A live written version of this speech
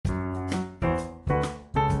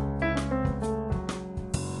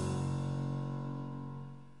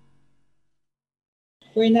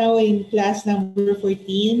We're now in class number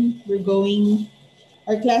 14.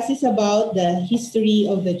 Our class is about the history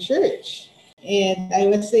of the church. And I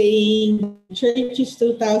was saying the church is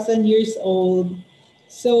 2,000 years old.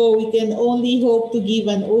 So we can only hope to give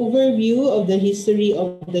an overview of the history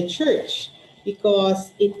of the church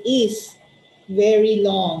because it is very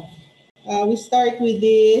long. We start with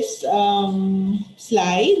this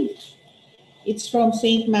slide. It's from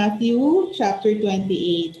St. Matthew chapter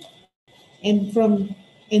 28.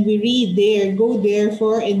 And we read there, "Go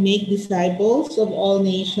therefore and make disciples of all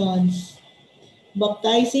nations,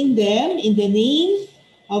 baptizing them in the name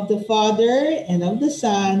of the Father and of the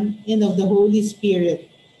Son and of the Holy Spirit,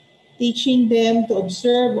 teaching them to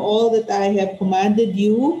observe all that I have commanded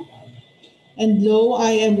you. And lo,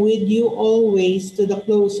 I am with you always to the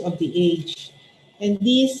close of the age." And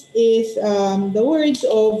this is the words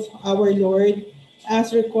of our Lord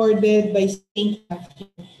as recorded by St. Matthew.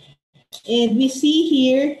 And we see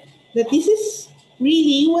here that this is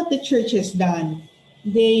really what the church has done.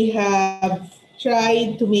 They have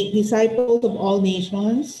tried to make disciples of all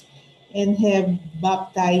nations and have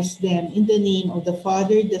baptized them in the name of the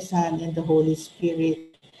Father, the Son, and the Holy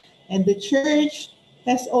Spirit. And the church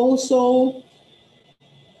has also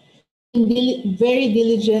been very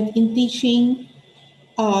diligent in teaching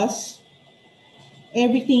us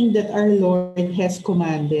everything that our Lord has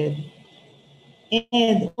commanded.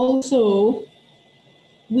 And also,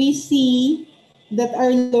 we see that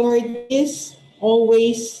our Lord is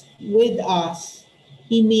always with us.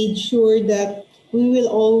 He made sure that we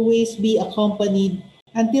will always be accompanied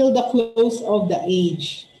until the close of the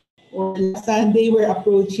age. Or last Sunday, we're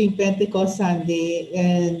approaching Pentecost Sunday,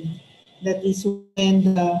 and that is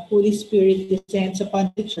when the Holy Spirit descends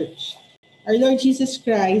upon the church. Our Lord Jesus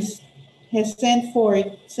Christ has sent forth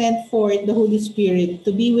the Holy Spirit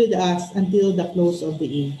to be with us until the close of the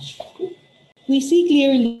age. We see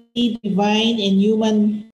clearly the divine and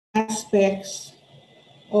human aspects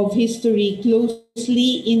of history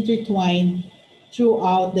closely intertwined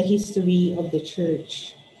throughout the history of the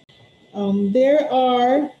church. There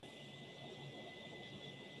are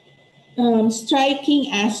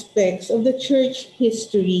striking aspects of the church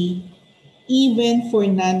history even for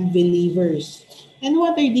non-believers. And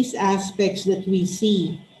what are these aspects that we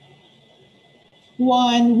see?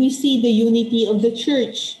 One, we see the unity of the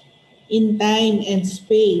church in time and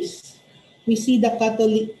space. We see the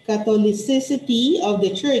Catholicity of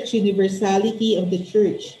the church, universality of the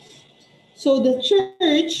church. So the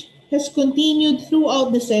church has continued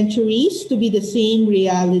throughout the centuries to be the same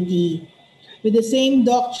reality, with the same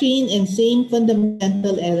doctrine and same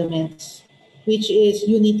fundamental elements, which is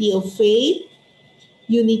unity of faith,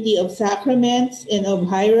 unity of sacraments and of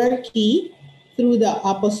hierarchy through the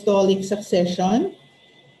apostolic succession.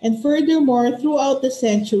 And furthermore, throughout the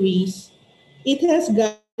centuries, it has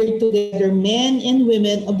gathered together men and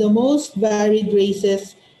women of the most varied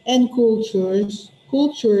races and cultures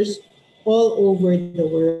all over the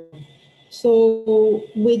world. So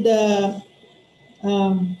with the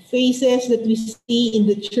faces that we see in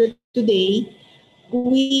the church today,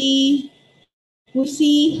 we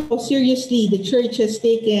see how seriously the church has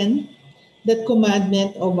taken that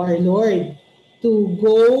commandment of our Lord to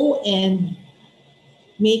go and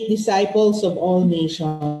make disciples of all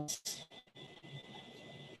nations.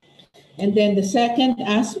 And then the second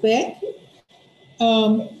aspect,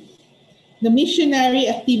 the missionary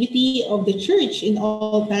activity of the church in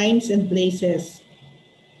all times and places,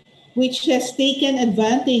 which has taken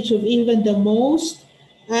advantage of even the most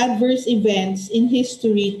adverse events in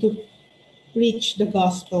history to preach the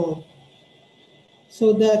gospel.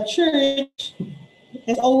 So the church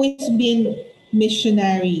has always been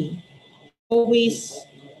missionary, always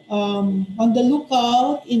on the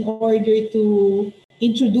lookout in order to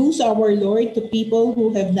introduce our Lord to people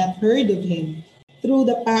who have not heard of Him. Through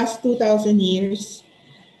the past 2,000 years,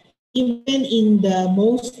 even in the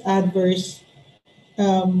most adverse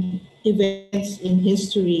events in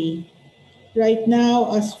history. Right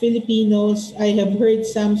now, as Filipinos, I have heard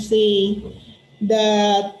some say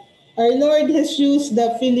that our Lord has used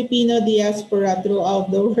the Filipino diaspora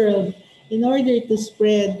throughout the world in order to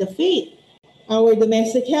spread the faith. Our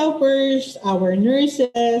domestic helpers, our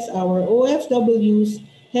nurses, our OFWs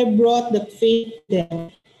have brought the faith to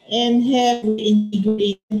them and have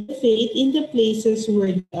integrated the faith in the places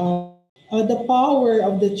where they are. The power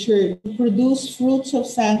of the church to produce fruits of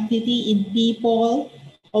sanctity in people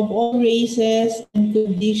of all races and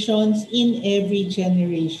conditions in every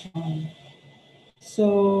generation.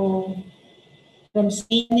 So, from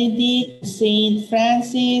Saint Benedict to Saint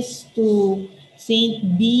Francis to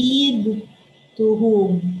Saint Bede to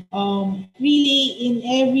whom? Really,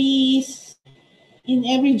 in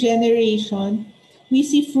every generation, we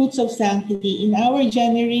see fruits of sanctity. In our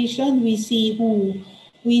generation, we see who?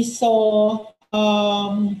 We saw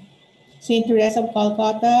Saint Teresa of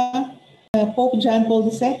Calcutta, Pope John Paul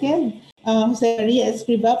II, Jose Maria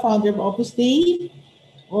Escrivá, founder of Opus Dei,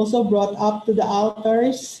 also brought up to the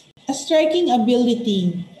altars. A striking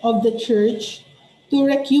ability of the Church to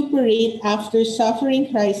recuperate after suffering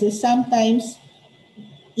crisis, sometimes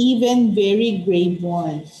even very grave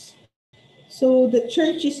ones. So the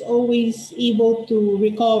Church is always able to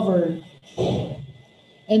recover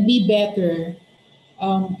and be better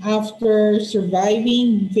after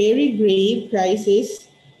surviving very grave crises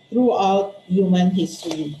throughout human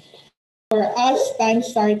history. For us, time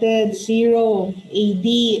started 0 AD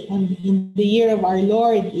in the year of our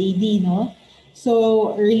Lord, AD, no?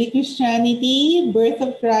 So early Christianity, birth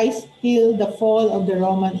of Christ till the fall of the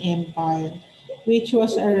Roman Empire, which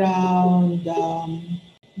was around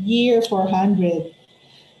year 400.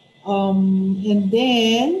 And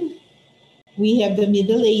then we have the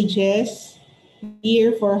Middle Ages,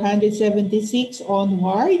 year 476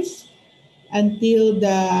 onwards, until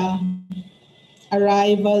the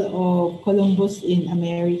arrival of Columbus in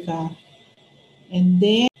America. And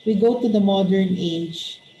then we go to the modern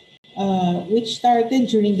age, which started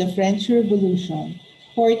during the French Revolution,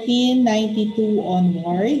 1492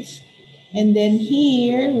 onwards. And then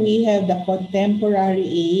here we have the contemporary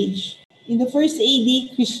age. In the first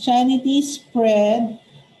AD, Christianity spread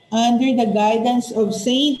under the guidance of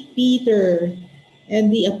Saint Peter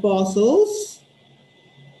and the apostles.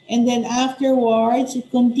 And then afterwards, it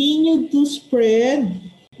continued to spread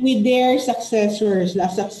with their successors, the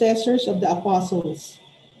successors of the apostles.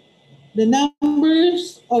 The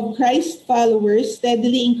numbers of Christ followers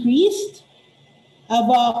steadily increased,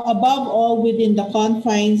 above all within the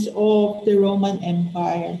confines of the Roman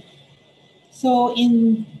Empire. So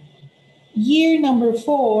in year number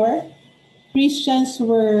 4, Christians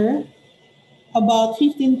were about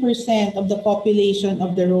 15% of the population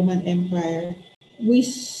of the Roman Empire. We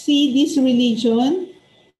see this religion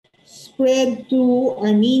spread to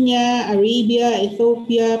Armenia, Arabia,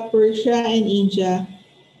 Ethiopia, Persia, and India,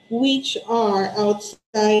 which are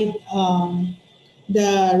outside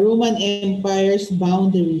the Roman Empire's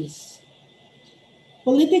boundaries.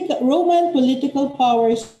 Roman political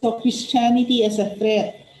power saw Christianity as a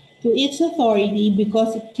threat to its authority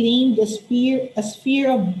because it claimed a sphere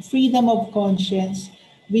of freedom of conscience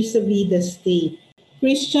vis-a-vis the state.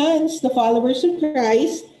 Christians, the followers of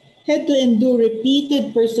Christ, had to endure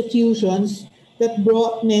repeated persecutions that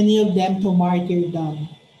brought many of them to martyrdom.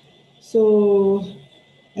 So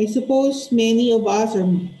I suppose many of us, or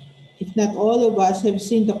if not all of us, have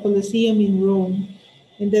seen the Colosseum in Rome,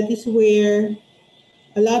 and that is where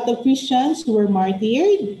a lot of Christians were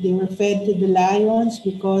martyred. They were fed to the lions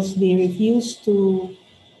because they refused to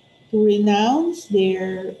renounce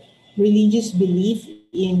their religious belief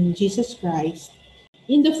in Jesus Christ.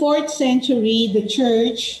 In the 4th century, the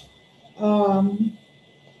church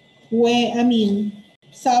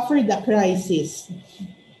suffered a crisis,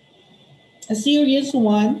 a serious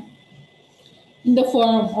one, in the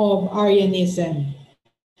form of Arianism.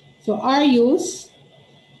 So Arius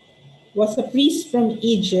was a priest from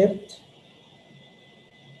Egypt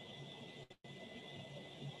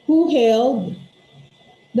who held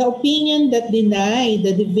the opinion that denied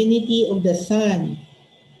the divinity of the Son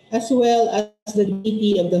as well as the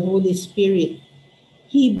divinity of the Holy Spirit.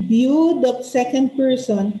 He viewed the second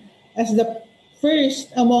person as the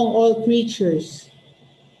first among all creatures,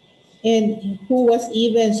 and who was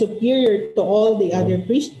even superior to all the other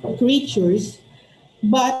creatures.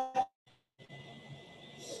 But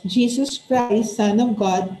Jesus Christ, Son of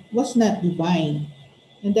God, was not divine.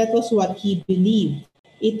 And that was what he believed.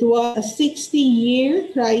 It was a 60-year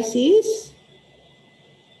crisis,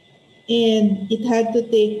 and it had to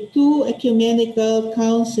take 2 ecumenical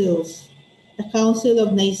councils, the Council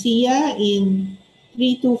of Nicaea in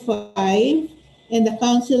 325 and the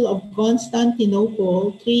Council of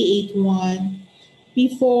Constantinople 381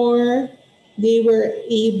 before they were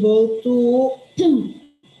able to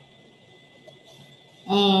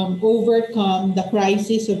overcome the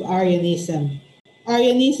crisis of Arianism.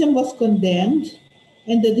 Arianism was condemned,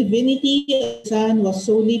 and the divinity of the Son was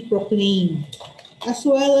solely proclaimed, as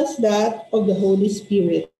well as that of the Holy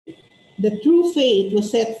Spirit. The true faith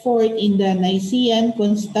was set forth in the Nicene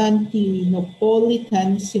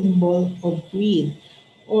Constantinopolitan symbol of creed,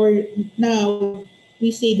 or now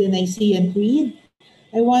we say the Nicene Creed.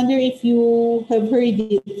 I wonder if you have heard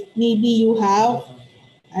it. Maybe you have,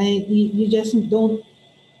 and you just don't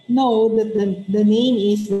know that the name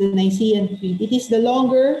is the Nicene Creed. It is the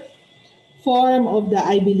longer form of the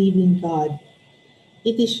I believe in God.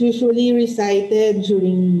 It is usually recited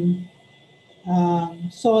during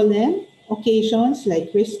solemn occasions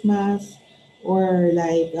like Christmas or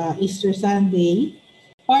like Easter Sunday.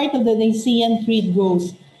 Part of the Nicene Creed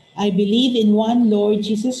goes, I believe in one Lord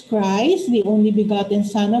Jesus Christ, the only begotten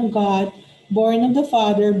Son of God, born of the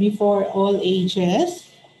Father before all ages,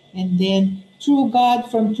 and then true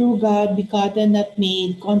God from true God, begotten, not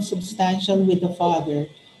made, consubstantial with the Father.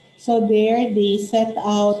 So there they set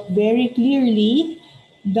out very clearly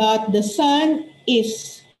that the Son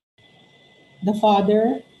is the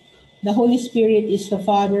Father, the Holy Spirit is the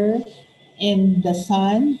Father, and the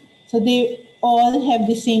Son. So they all have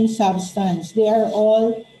the same substance. They are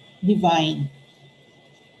all divine.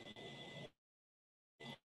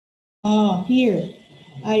 Here,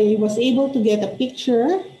 I was able to get a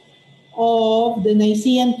picture of the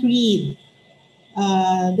Nicene Creed.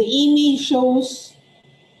 The image shows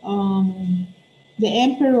the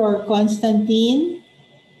Emperor Constantine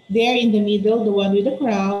there in the middle, the one with the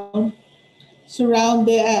crown,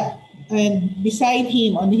 surrounded and beside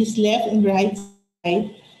him on his left and right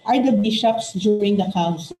side are the bishops during the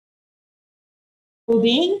council.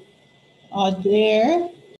 Holding there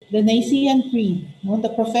the Nicene Creed, the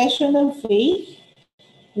profession of faith,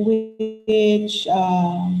 which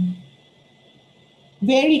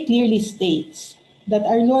very clearly states that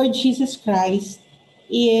our Lord Jesus Christ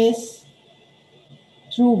is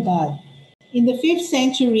true God. In the 5th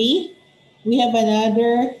century, we have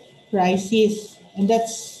another crisis, and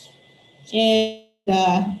that's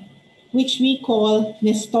which we call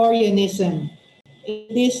Nestorianism.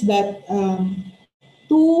 It is that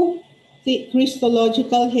two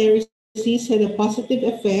Christological heresies had a positive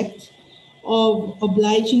effect of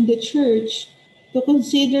obliging the Church to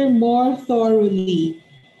consider more thoroughly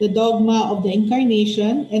the dogma of the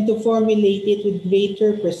Incarnation and to formulate it with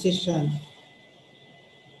greater precision.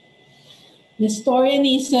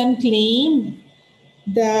 Nestorianism claimed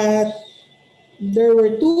that there were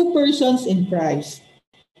two persons in Christ,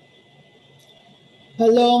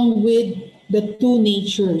 along with the two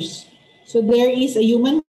natures. So there is a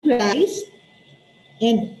human Christ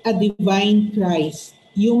and a divine Christ.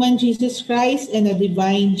 Human Jesus Christ and a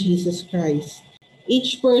divine Jesus Christ.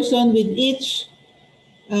 Each person with its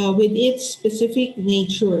specific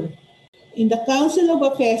nature. In the Council of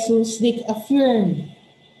Ephesus, they affirmed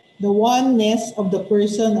the oneness of the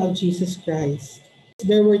person of Jesus Christ.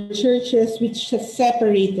 There were churches which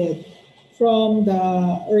separated from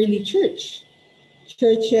the early church,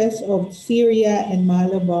 churches of Syria and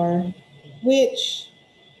Malabar, which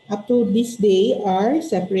up to this day are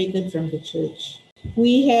separated from the church.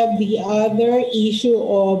 We have the other issue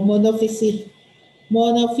of monophysitism.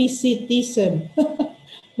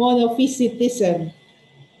 Monophysitism,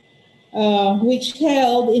 which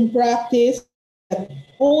held in practice that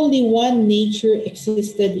only one nature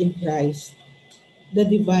existed in Christ, the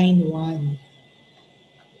divine one.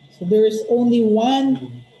 So there is only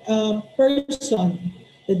one person,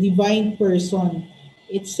 the divine person.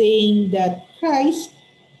 It's saying that Christ,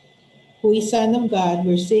 who is Son of God,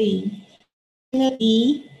 we're saying, cannot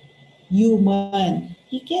be human.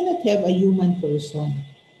 He cannot have a human person.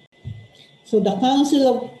 So the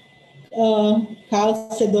Council of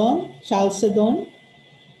Chalcedon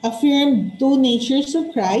affirmed two natures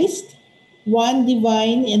of Christ, one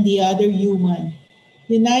divine and the other human,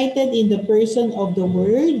 united in the person of the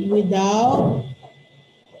Word without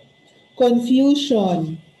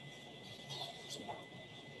confusion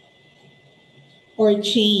or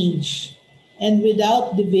change, and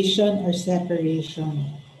without division or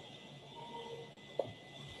separation.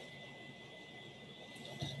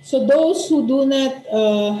 So those who do not,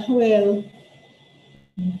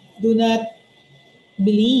 do not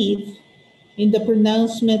believe in the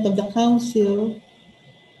pronouncement of the council,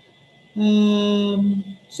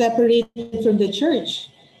 separated from the church.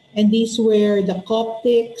 And these were the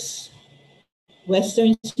Coptics,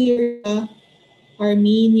 Western Syria,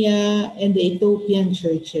 Armenia, and the Ethiopian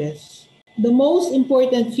churches. The most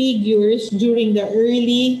important figures during the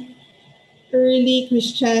early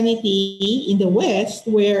Christianity in the West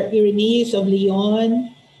were Irenaeus of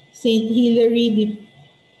Lyon, Saint Hilary,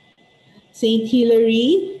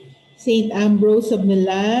 Saint Ambrose of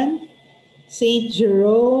Milan, Saint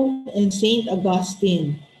Jerome, and Saint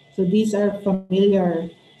Augustine. So these are familiar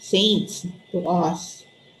saints to us.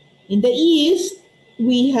 In the East,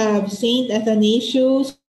 we have Saint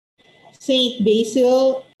Athanasius, Saint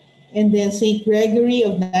Basil, and then Saint Gregory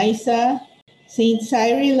of Nyssa, Saint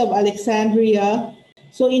Cyril of Alexandria.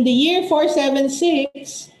 So in the year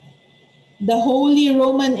 476, the Holy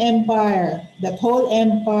Roman Empire, that whole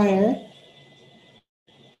empire,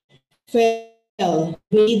 fell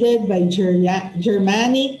invaded by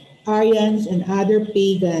Germanic, Aryans, and other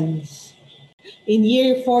pagans. In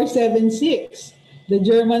year 476, the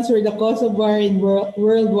Germans were the cause of war in World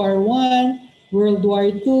War I, World War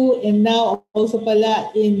II, and now also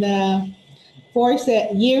pala in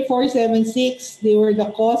year 476, they were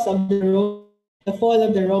the cause of the fall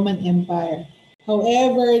of the Roman Empire.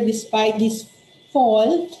 However, despite this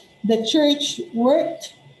fall, the church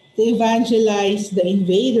worked to evangelize the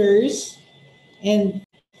invaders and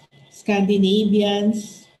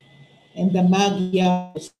Scandinavians and the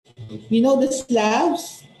Magyars. You know the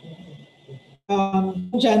Slavs?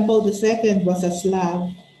 John Paul II was a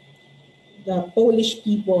Slav, the Polish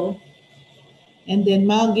people. And then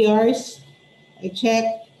Magyars, I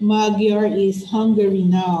checked, Magyar is Hungary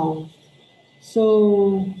now.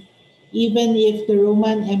 So even if the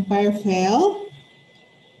Roman Empire fell,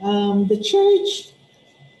 the church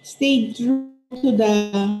stayed true to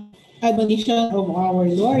the admonition of our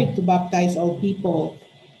Lord to baptize all people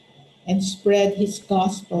and spread his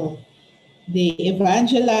gospel. They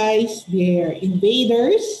evangelized their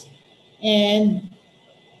invaders and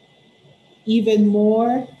even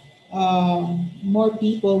more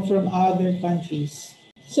people from other countries.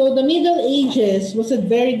 So the Middle Ages was a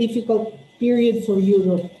very difficult period for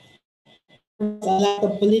Europe. There was a lot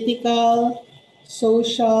of political,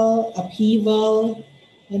 social upheaval,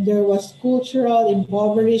 and there was cultural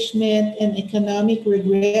impoverishment and economic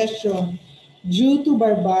regression due to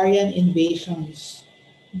barbarian invasions.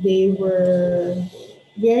 They were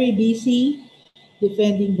very busy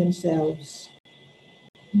defending themselves.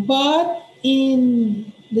 But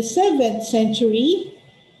in the 7th century,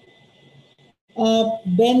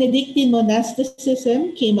 Benedictine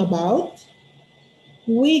monasticism came about,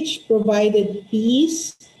 which provided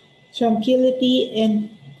peace, tranquility, and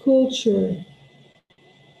culture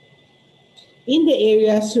in the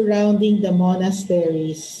area surrounding the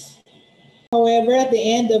monasteries. However, at the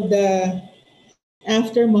end of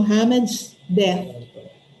after Muhammad's death,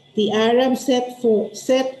 the Arabs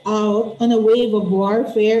set out on a wave of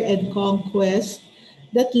warfare and conquest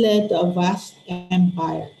that led to a vast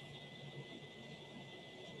empire.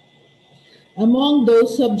 Among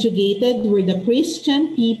those subjugated were the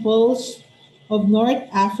Christian peoples of North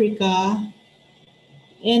Africa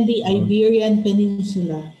and the Iberian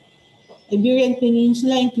Peninsula. Iberian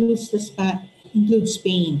Peninsula includes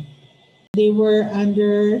Spain. They were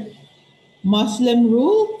under Muslim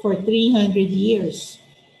rule for 300 years.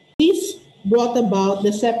 This brought about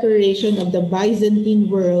the separation of the Byzantine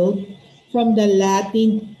world from the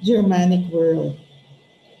Latin Germanic world.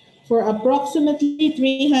 For approximately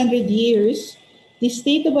 300 years, the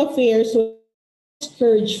state of affairs was a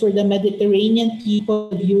scourge for the Mediterranean people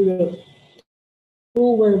of Europe,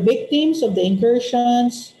 who were victims of the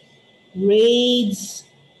incursions, raids,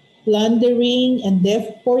 plundering, and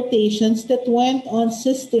deportations that went on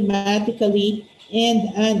systematically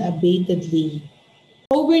and unabatedly.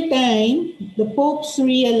 Over time, the popes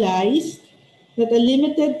realized that a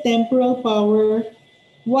limited temporal power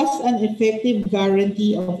was an effective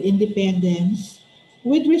guarantee of independence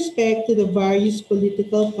with respect to the various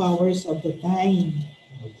political powers of the time.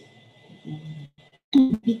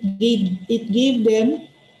 It gave them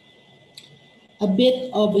a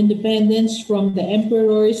bit of independence from the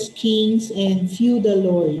emperors, kings, and feudal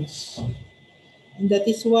lords. And that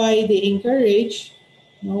is why they encouraged,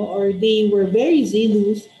 or they were very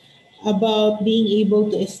zealous about being able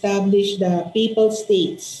to establish the papal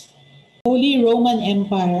states. Holy Roman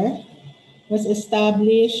Empire was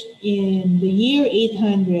established in the year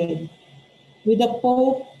 800 with the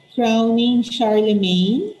Pope crowning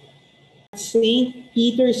Charlemagne at St.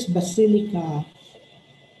 Peter's Basilica.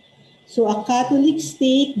 So a Catholic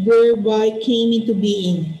state thereby came into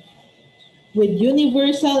being with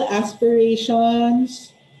universal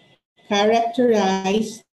aspirations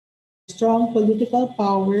characterized by strong political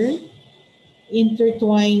power,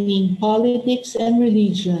 intertwining politics and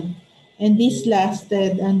religion, and this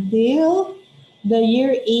lasted until the year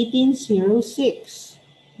 1806.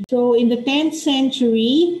 So in the 10th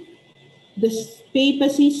century, the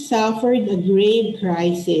papacy suffered a grave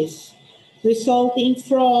crisis resulting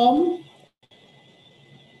from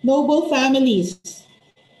noble families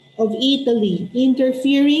of Italy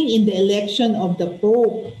interfering in the election of the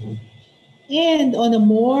Pope. And on a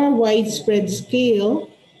more widespread scale,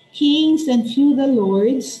 kings and feudal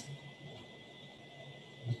lords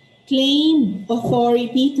claimed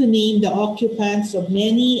authority to name the occupants of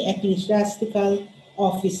many ecclesiastical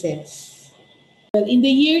offices. Well, in the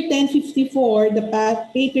year 1054, the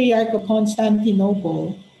Patriarch of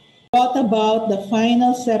Constantinople brought about the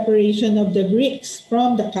final separation of the Greeks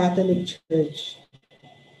from the Catholic Church.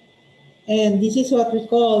 And this is what we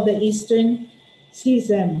call the Eastern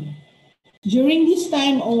Schism. During this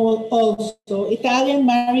time also, Italian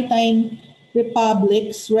maritime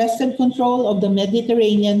republics wrested control of the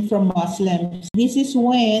Mediterranean from Muslims. This is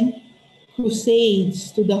when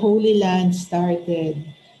crusades to the Holy Land started.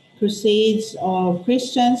 Crusades of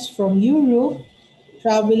Christians from Europe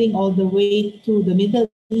traveling all the way to the Middle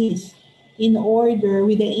East in order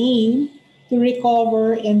with the aim to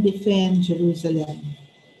recover and defend Jerusalem.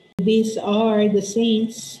 These are the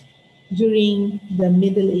saints during the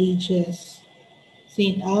Middle Ages.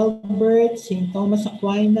 Saint Albert, Saint Thomas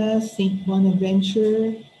Aquinas, Saint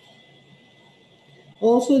Bonaventure.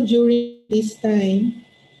 Also during this time,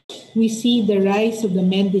 we see the rise of the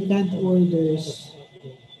mendicant orders.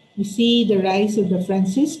 We see the rise of the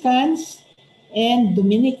Franciscans and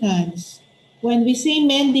Dominicans. When we say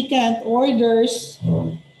mendicant orders,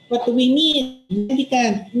 what do we mean?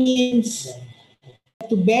 Mendicant means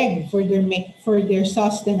to beg for their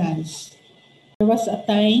sustenance. There was a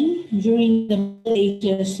time during the Middle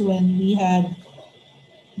Ages when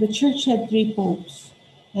the church had 3 popes,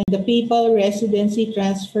 and the papal residency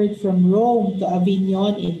transferred from Rome to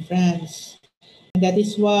Avignon in France. And that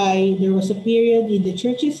is why there was a period in the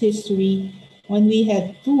church's history when we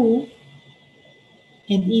had 2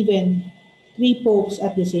 and even 3 popes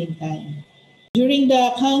at the same time. During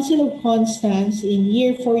the Council of Constance in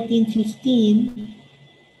year 1415,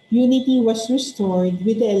 unity was restored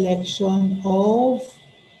with the election of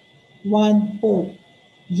 1 pope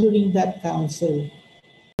during that council.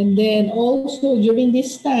 And then also during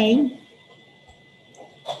this time,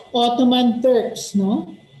 Ottoman Turks,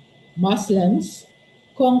 Muslims,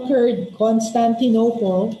 conquered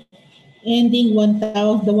Constantinople, ending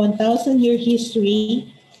the 1,000-year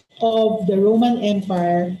history of the Roman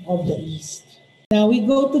Empire of the East. Now we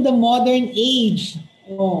go to the modern age.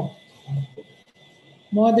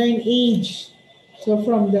 Modern age. So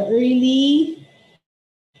from the early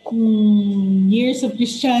years of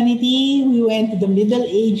Christianity, we went to the Middle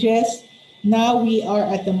Ages. Now we are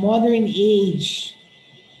at the modern age.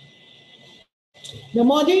 The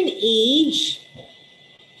modern age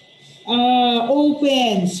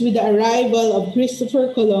opens with the arrival of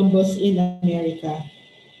Christopher Columbus in America.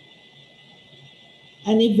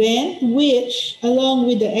 An event which, along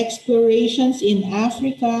with the explorations in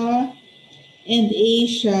Africa and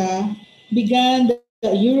Asia, began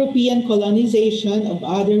the European colonization of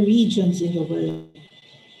other regions in the world.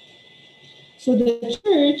 So the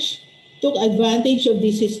church took advantage of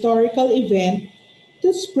this historical event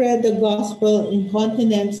to spread the gospel in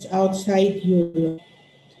continents outside Europe.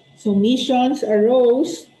 So missions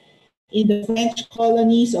arose in the French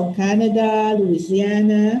colonies of Canada,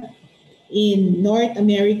 Louisiana, in North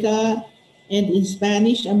America, and in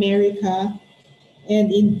Spanish America, and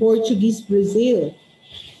in Portuguese Brazil.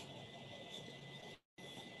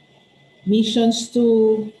 Missions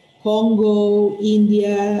to Congo,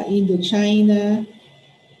 India, Indochina,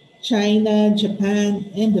 China, Japan,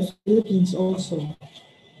 and the Philippines also.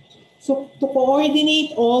 So to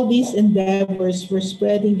coordinate all these endeavors for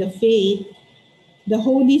spreading the faith, the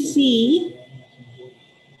Holy See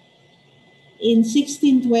in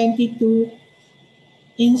 1622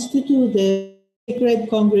 instituted a sacred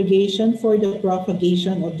congregation for the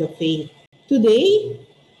propagation of the faith. Today,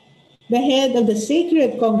 the head of the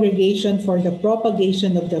Sacred Congregation for the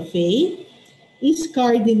Propagation of the Faith is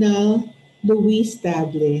Cardinal Luis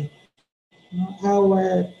Tagle,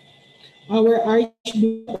 our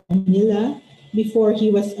Archbishop of Manila, before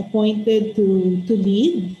he was appointed to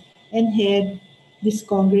lead and head this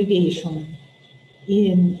congregation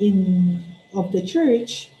of the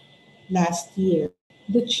church last year.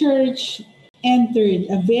 The church entered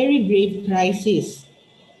a very grave crisis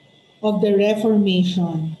of the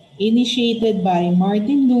Reformation, initiated by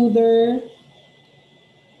Martin Luther,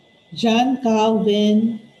 John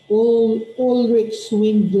Calvin, Ulrich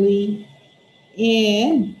Zwingli,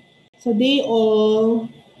 and so they all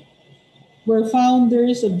were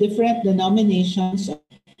founders of different denominations of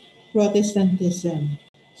Protestantism.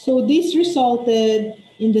 So this resulted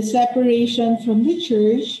in the separation from the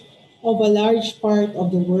church of a large part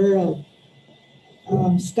of the world.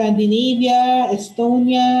 Scandinavia,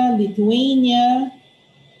 Estonia, Lithuania,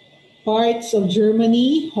 parts of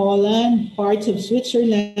Germany, Holland, parts of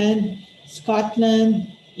Switzerland, Scotland,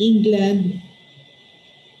 England,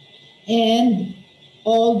 and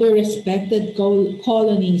all the respected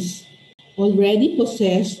colonies already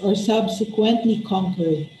possessed or subsequently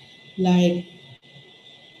conquered, like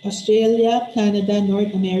Australia, Canada,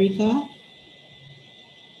 North America,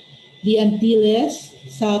 the Antilles,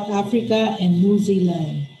 South Africa, and New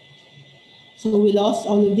Zealand. So we lost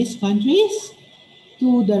all of these countries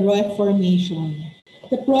to the Reformation.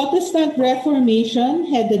 The Protestant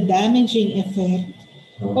Reformation had the damaging effect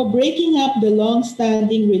of breaking up the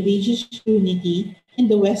long-standing religious unity in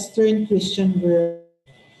the Western Christian world.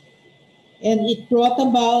 And it brought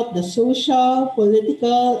about the social,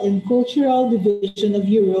 political, and cultural division of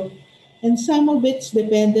Europe and some of its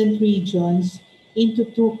dependent regions into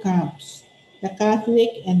two camps, the Catholic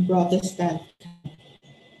and Protestant.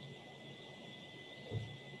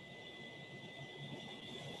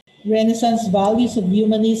 Renaissance values of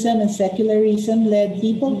humanism and secularism led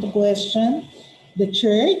people to question the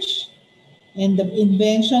church, and the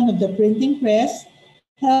invention of the printing press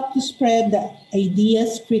helped to spread the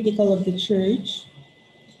ideas critical of the church.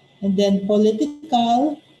 And then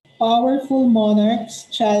political, powerful monarchs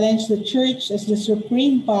challenged the church as the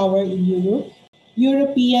supreme power in Europe.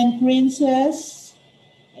 European princes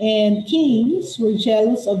and kings were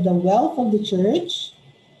jealous of the wealth of the church.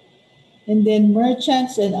 And then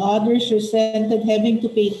merchants and others resented having to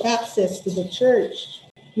pay taxes to the church.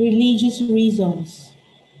 Religious reasons.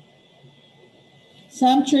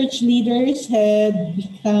 Some church leaders had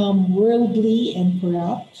become worldly and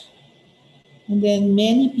corrupt. And then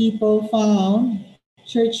many people found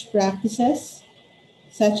church practices,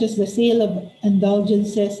 such as the sale of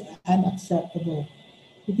indulgences, unacceptable.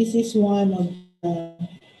 This is one of the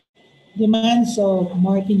demands of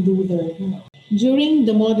Martin Luther. During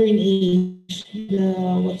the modern age, the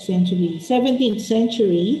 17th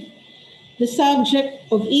century, the subject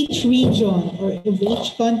of each region or of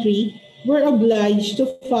each country were obliged to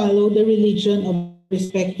follow the religion of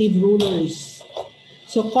respective rulers.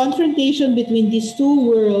 So confrontation between these two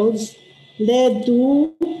worlds led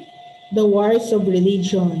to the wars of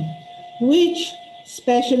religion, which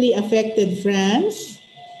especially affected France,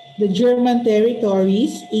 the German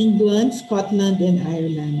territories, England, Scotland, and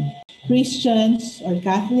Ireland. Christians or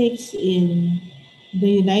Catholics in the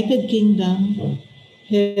United Kingdom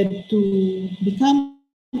had to become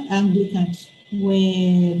Anglicans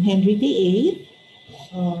when Henry VIII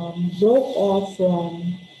broke off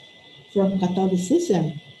from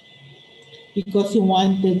Catholicism because he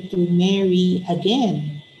wanted to marry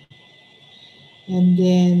again. And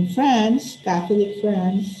then France, Catholic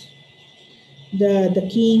France, the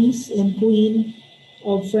kings and queen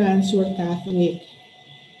of France were Catholic.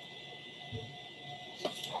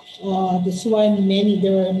 That's why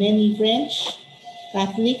there were many French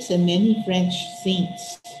Catholics and many French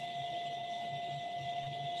saints.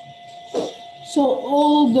 So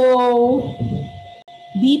although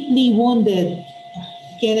deeply wounded,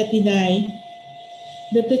 cannot deny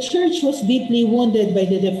that the church was deeply wounded by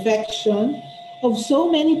the defection of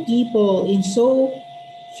so many people in so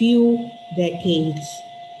few decades.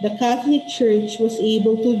 The Catholic Church was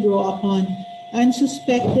able to draw upon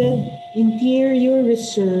unsuspected interior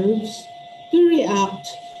reserves to react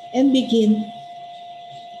and begin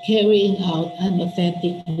carrying out an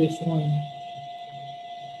authentic reform.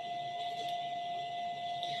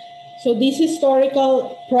 So this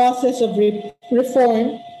historical process of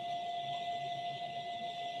reform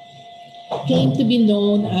came to be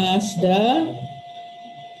known as the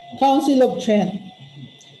Council of Trent.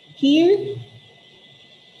 Here,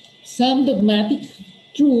 some dogmatic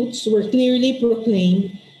truths were clearly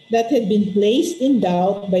proclaimed that had been placed in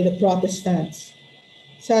doubt by the Protestants,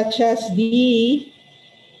 such as the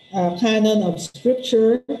canon of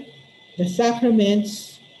Scripture, the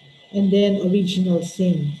sacraments, and then original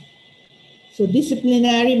sin. So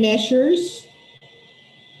disciplinary measures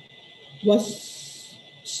was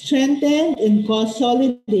strengthened and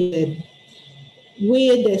consolidated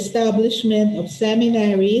with the establishment of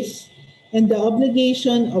seminaries and the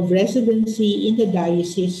obligation of residency in the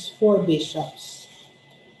diocese for bishops.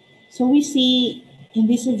 So we see in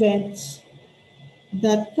these events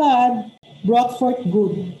that God brought forth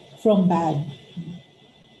good from bad.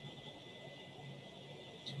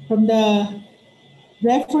 From the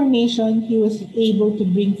Reformation, he was able to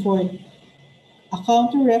bring forth a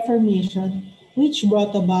counter-reformation which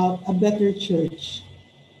brought about a better church.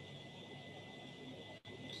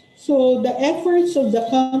 So the efforts of the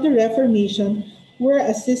Counter-Reformation were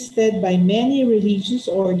assisted by many religious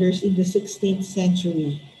orders in the 16th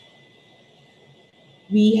century.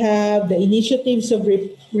 We have the initiatives of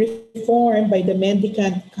reform by the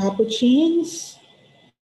Mendicant Capuchins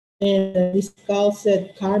and the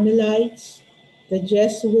Discalced Carmelites, the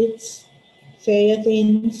Jesuits,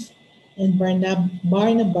 Theatines, and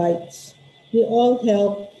Barnabites. They all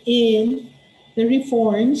helped in the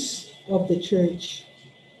reforms of the church.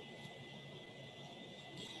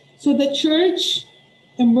 So the church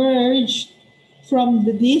emerged from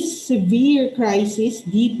this severe crisis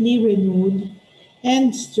deeply renewed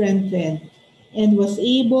and strengthened. and was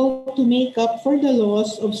able to make up for the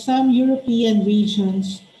loss of some European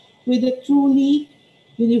regions with a truly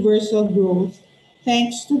universal growth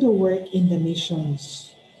thanks to the work in the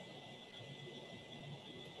missions.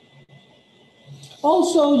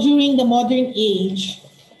 Also, during the modern age,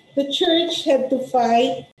 the church had to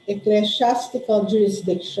fight ecclesiastical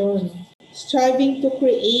jurisdiction, striving to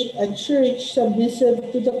create a church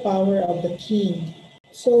submissive to the power of the king.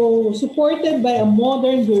 So, supported by a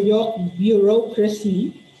modern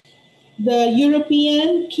bureaucracy, the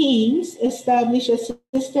European kings established a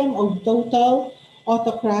system of total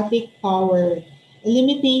autocratic power,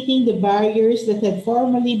 eliminating the barriers that had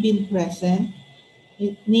formerly been present,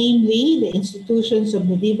 namely the institutions of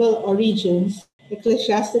medieval origins,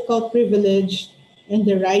 ecclesiastical privilege, and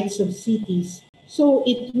the rights of cities. So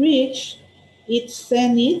it reached its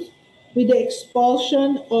zenith with the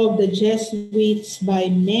expulsion of the Jesuits by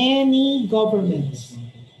many governments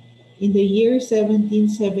in the year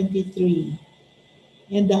 1773,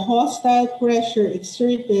 and the hostile pressure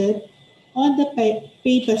exerted on the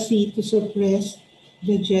papacy to suppress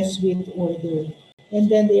the Jesuit order. And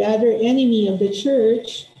then the other enemy of the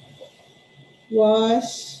church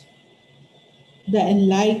was the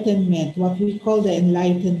Enlightenment, what we call the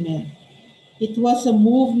Enlightenment. It was a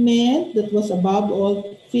movement that was above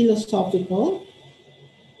all philosophical,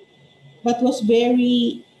 but was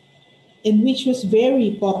very, and which was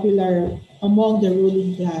very popular among the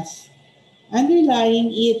ruling class.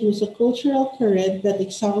 Underlying it was a cultural current that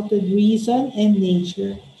exalted reason and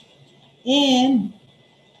nature and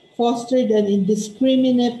fostered an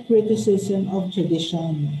indiscriminate criticism of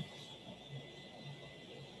tradition.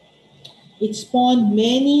 It spawned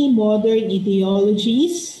many modern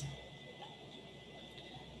ideologies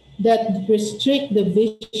that restrict the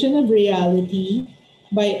vision of reality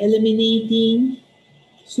by eliminating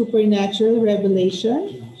supernatural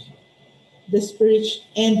revelation, the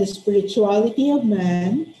spirituality of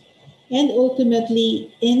man, and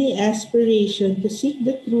ultimately any aspiration to seek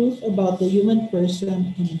the truth about the human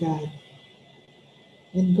person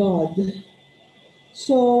and God.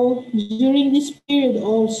 So during this period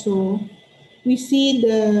also, we see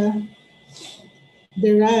the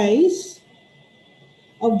rise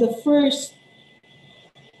of the first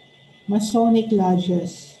Masonic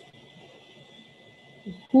lodges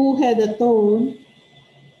who had a tone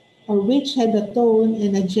or which had a tone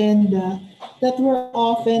and agenda that were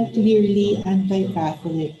often clearly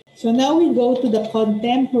anti-Catholic. So now we go to the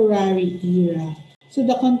contemporary era. So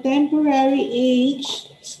the contemporary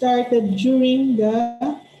age started during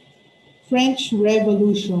the French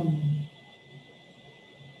Revolution.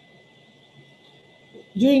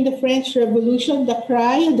 During the French Revolution, the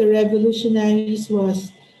cry of the revolutionaries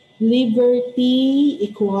was liberty,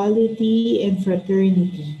 equality, and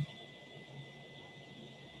fraternity.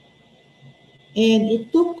 And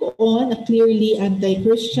it took on a clearly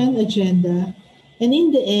anti-Christian agenda, and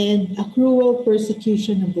in the end, a cruel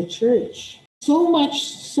persecution of the church. So much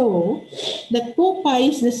so that Pope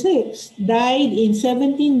Pius VI died in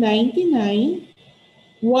 1799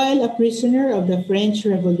 while a prisoner of the French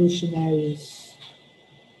revolutionaries.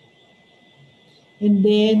 And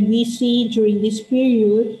then we see during this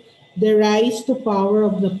period the rise to power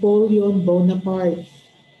of Napoleon Bonaparte,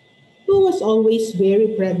 who was always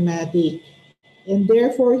very pragmatic. And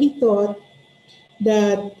therefore, he thought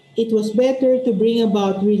that it was better to bring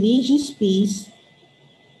about religious peace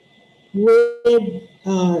with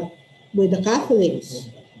the Catholics.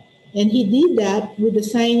 And he did that with the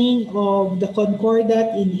signing of the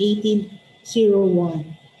Concordat in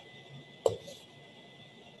 1801.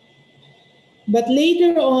 But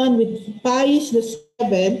later on, with Pius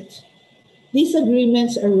VII, these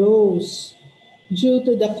agreements arose due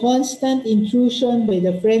to the constant intrusion by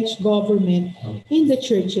the French government in the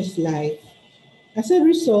church's life. As a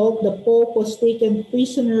result, the Pope was taken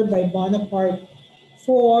prisoner by Bonaparte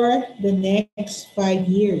for the next 5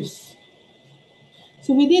 years.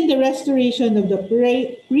 So within the restoration of the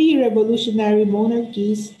pre-revolutionary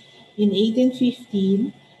monarchies in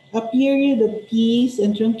 1815, a period of peace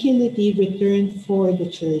and tranquility returned for the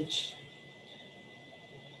church.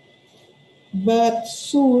 But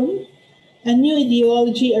soon, a new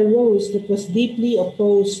ideology arose that was deeply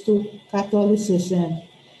opposed to Catholicism.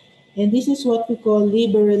 And this is what we call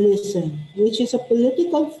liberalism, which is a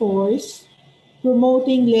political force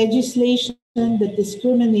promoting legislation that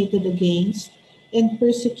discriminated against and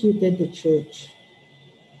persecuted the church.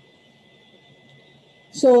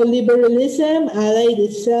 So liberalism allied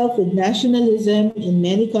itself with nationalism in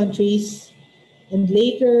many countries, and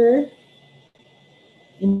later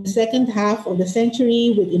in the second half of the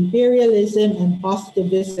century with imperialism and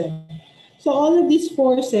positivism. So all of these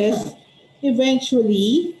forces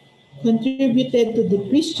eventually contributed to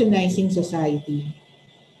de-Christianizing society.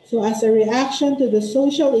 So as a reaction to the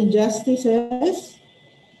social injustices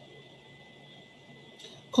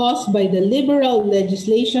caused by the liberal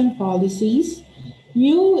legislation policies,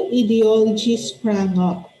 new ideologies sprang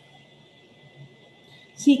up,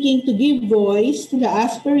 seeking to give voice to the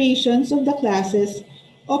aspirations of the classes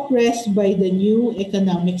oppressed by the new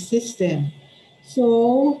economic system.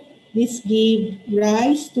 So this gave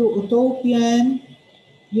rise to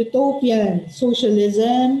utopian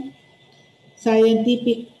socialism,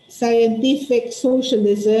 scientific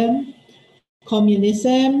socialism,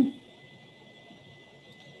 communism,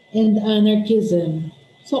 and anarchism.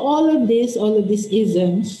 So all of these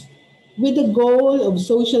isms, with the goal of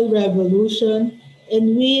social revolution,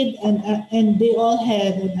 and they all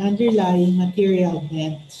had an underlying material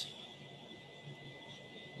bent.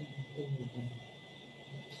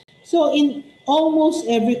 So in almost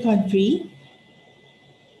every country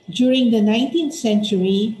during the 19th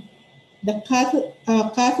century, the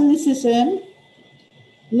Catholicism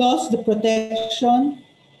lost the protection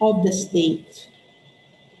of the state.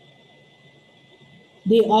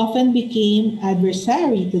 They often became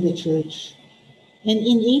adversary to the church. And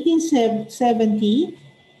in 1870,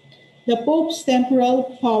 the Pope's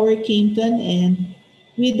temporal power came to an end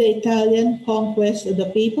with the Italian conquest of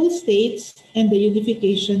the Papal States and the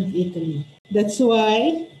unification of Italy. That's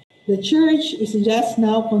why the church is just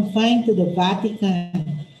now confined to the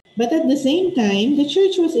Vatican. But at the same time, the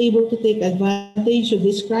church was able to take advantage of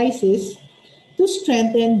this crisis to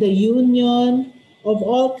strengthen the union of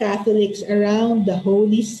all Catholics around the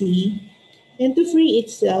Holy See and to free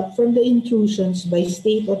itself from the intrusions by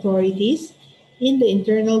state authorities in the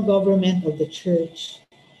internal government of the church.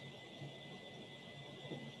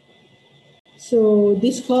 So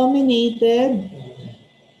this culminated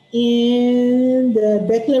in the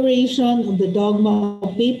declaration of the dogma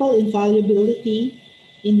of papal infallibility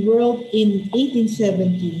in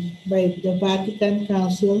 1870 by the Vatican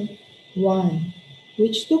Council I,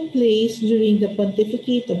 which took place during the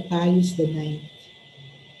pontificate of Pius IX.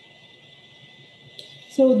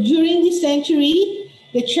 So during this century,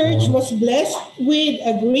 the church was blessed with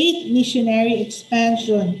a great missionary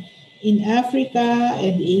expansion in Africa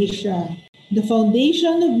and Asia. The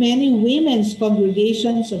foundation of many women's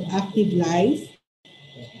congregations of active life,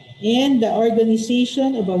 and the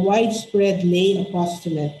organization of a widespread lay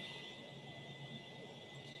apostolate.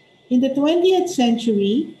 In the 20th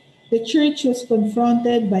century, the church was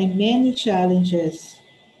confronted by many challenges.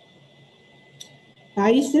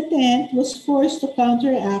 Pius X was forced to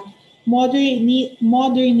counteract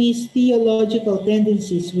modernist theological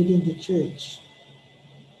tendencies within the church.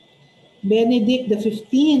 Benedict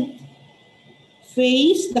XV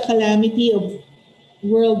faced the calamity of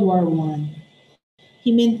World War I.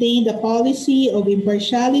 He maintained a policy of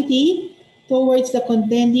impartiality towards the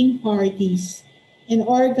contending parties and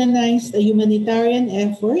organized a humanitarian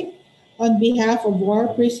effort on behalf of war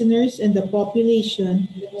prisoners and the population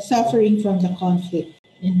suffering from the conflict.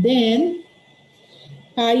 And then,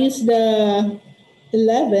 Pius XI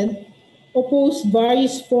opposed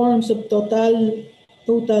various forms of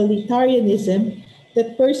totalitarianism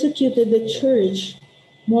that persecuted the church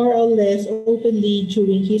more or less openly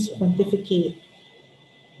during his pontificate.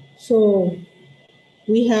 So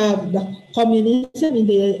we have the communism in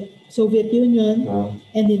the Soviet Union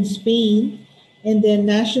and in Spain, and then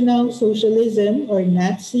National Socialism or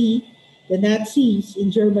Nazi, the Nazis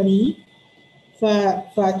in Germany,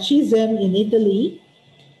 fascism in Italy,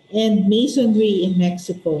 and Masonry in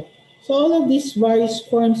Mexico. So all of these various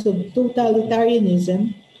forms of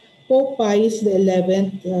totalitarianism, Pope Pius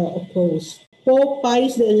XI opposed. Pope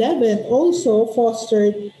Pius XI also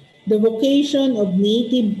fostered the vocation of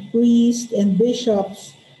native priests and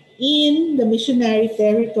bishops in the missionary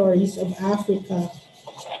territories of Africa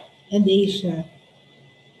and Asia.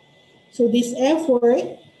 So this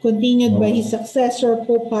effort, continued by his successor,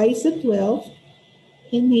 Pope Pius XII,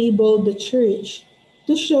 enabled the church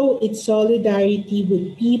to show its solidarity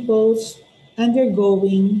with peoples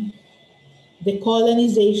undergoing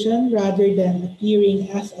decolonization rather than appearing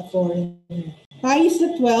as a foreigner. Pius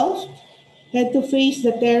XII had to face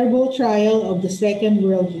the terrible trial of the Second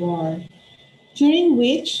World War, during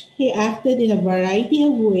which he acted in a variety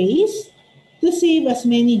of ways to save as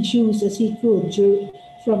many Jews as he could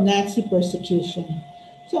from Nazi persecution.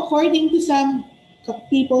 So according to some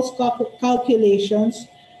people's calculations,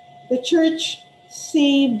 the church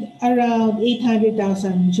saved around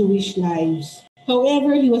 800,000 Jewish lives.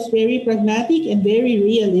 However, he was very pragmatic and very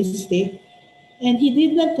realistic, and he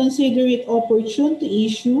did not consider it opportune to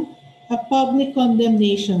issue a public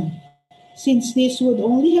condemnation since this would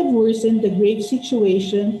only have worsened the grave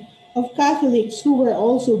situation of Catholics who were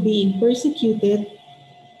also being persecuted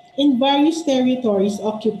in various territories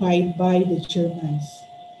occupied by the Germans.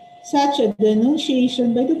 Such a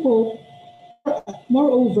denunciation by the Pope,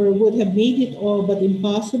 moreover, would have made it all but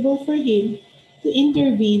impossible for him to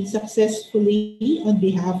intervene successfully on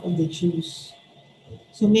behalf of the Jews.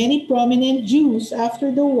 So many prominent Jews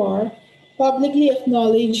after the war publicly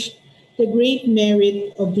acknowledged the great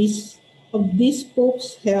merit of this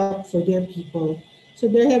Pope's help for their people. So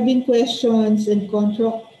there have been questions and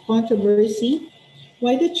controversy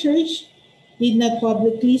why the church did not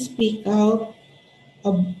publicly speak out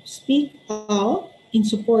in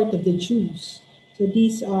support of the Jews. So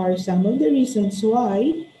these are some of the reasons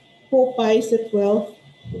why Pope Pius XII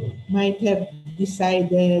might have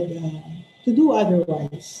decided to do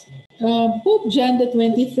otherwise. Pope John the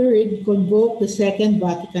 23rd convoked the Second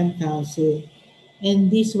Vatican Council, and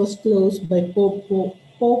this was closed by Pope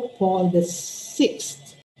Paul the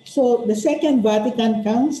Sixth. So the Second Vatican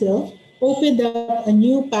Council opened up a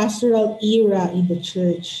new pastoral era in the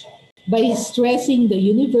church by stressing the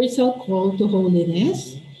universal call to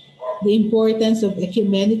holiness, the importance of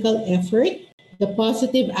ecumenical effort, the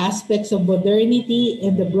positive aspects of modernity,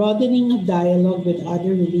 and the broadening of dialogue with other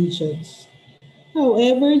religions.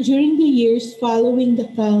 However, during the years following the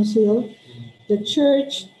council, the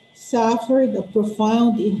church suffered a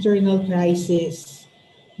profound internal crisis,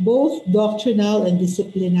 both doctrinal and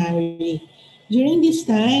disciplinary. During this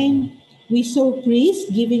time, we saw priests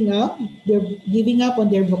giving up on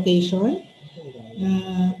their vocation,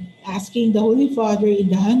 asking the Holy Father in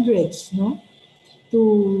the hundreds,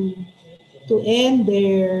 to end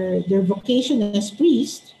their vocation as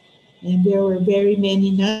priest. And there were very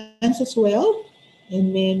many nuns as well,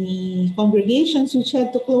 and many congregations which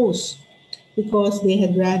had to close because they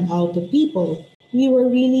had run out of people. We were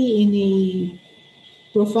really in a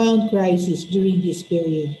profound crisis during this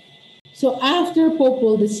period. So after Pope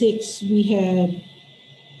Paul VI, we had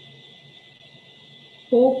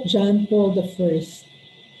Pope John Paul I.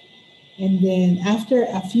 And then after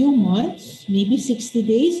a few months, maybe 60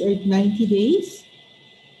 days or 90 days,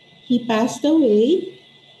 he passed away,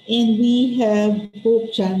 and we have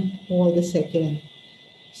Pope John Paul II.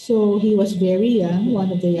 So he was very young,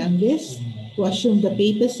 one of the youngest to assume the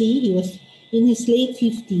papacy. He was in his late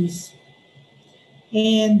 50s.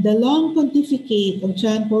 And the long pontificate of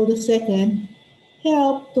John Paul II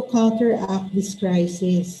helped to counteract this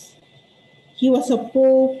crisis. He was a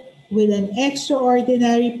pope with an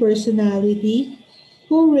extraordinary personality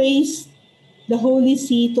who raised the Holy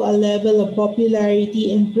See to a level of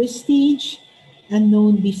popularity and prestige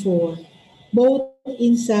unknown before, both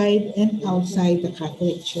inside and outside the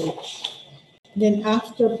Catholic Church. Then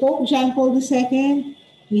after Pope John Paul II,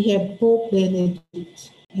 we have Pope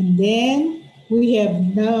Benedict. And then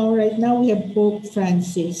right now we have Pope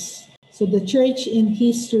Francis. So the church in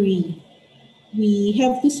history, we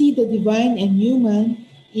have to see the divine and human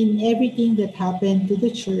in everything that happened to the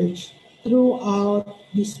church throughout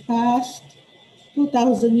this past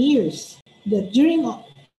 2,000 years. That during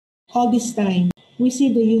all this time, we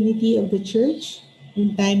see the unity of the church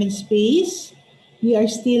in time and space. We are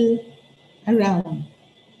still around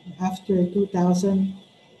after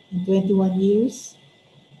 2021 years.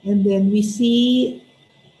 And then we see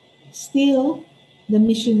still the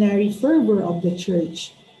missionary fervor of the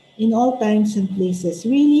church in all times and places,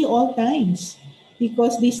 really all times,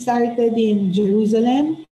 because they started in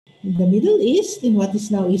Jerusalem, in the Middle East, in what is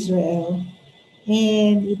now Israel,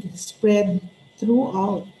 and it spread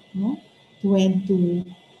throughout. Went to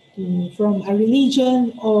from a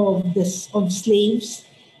religion of slaves,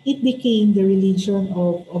 it became the religion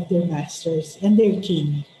of their masters and their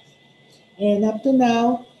king. And up to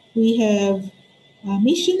now, we have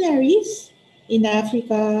missionaries in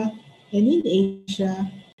Africa and in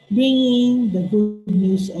Asia bringing the good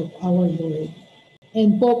news of our Lord.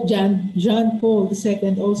 And Pope John Paul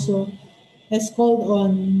II also has called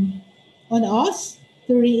on us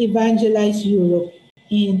to re-evangelize Europe.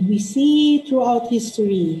 And we see throughout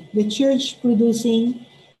history the church producing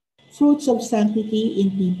fruits of sanctity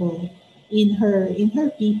in people, in her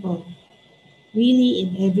people, really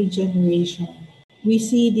in every generation. We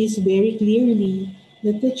see this very clearly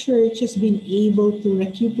that the church has been able to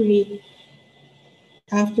recuperate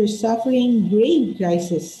after suffering grave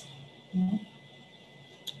crisis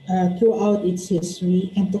throughout its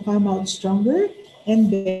history and to come out stronger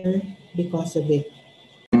and better because of it.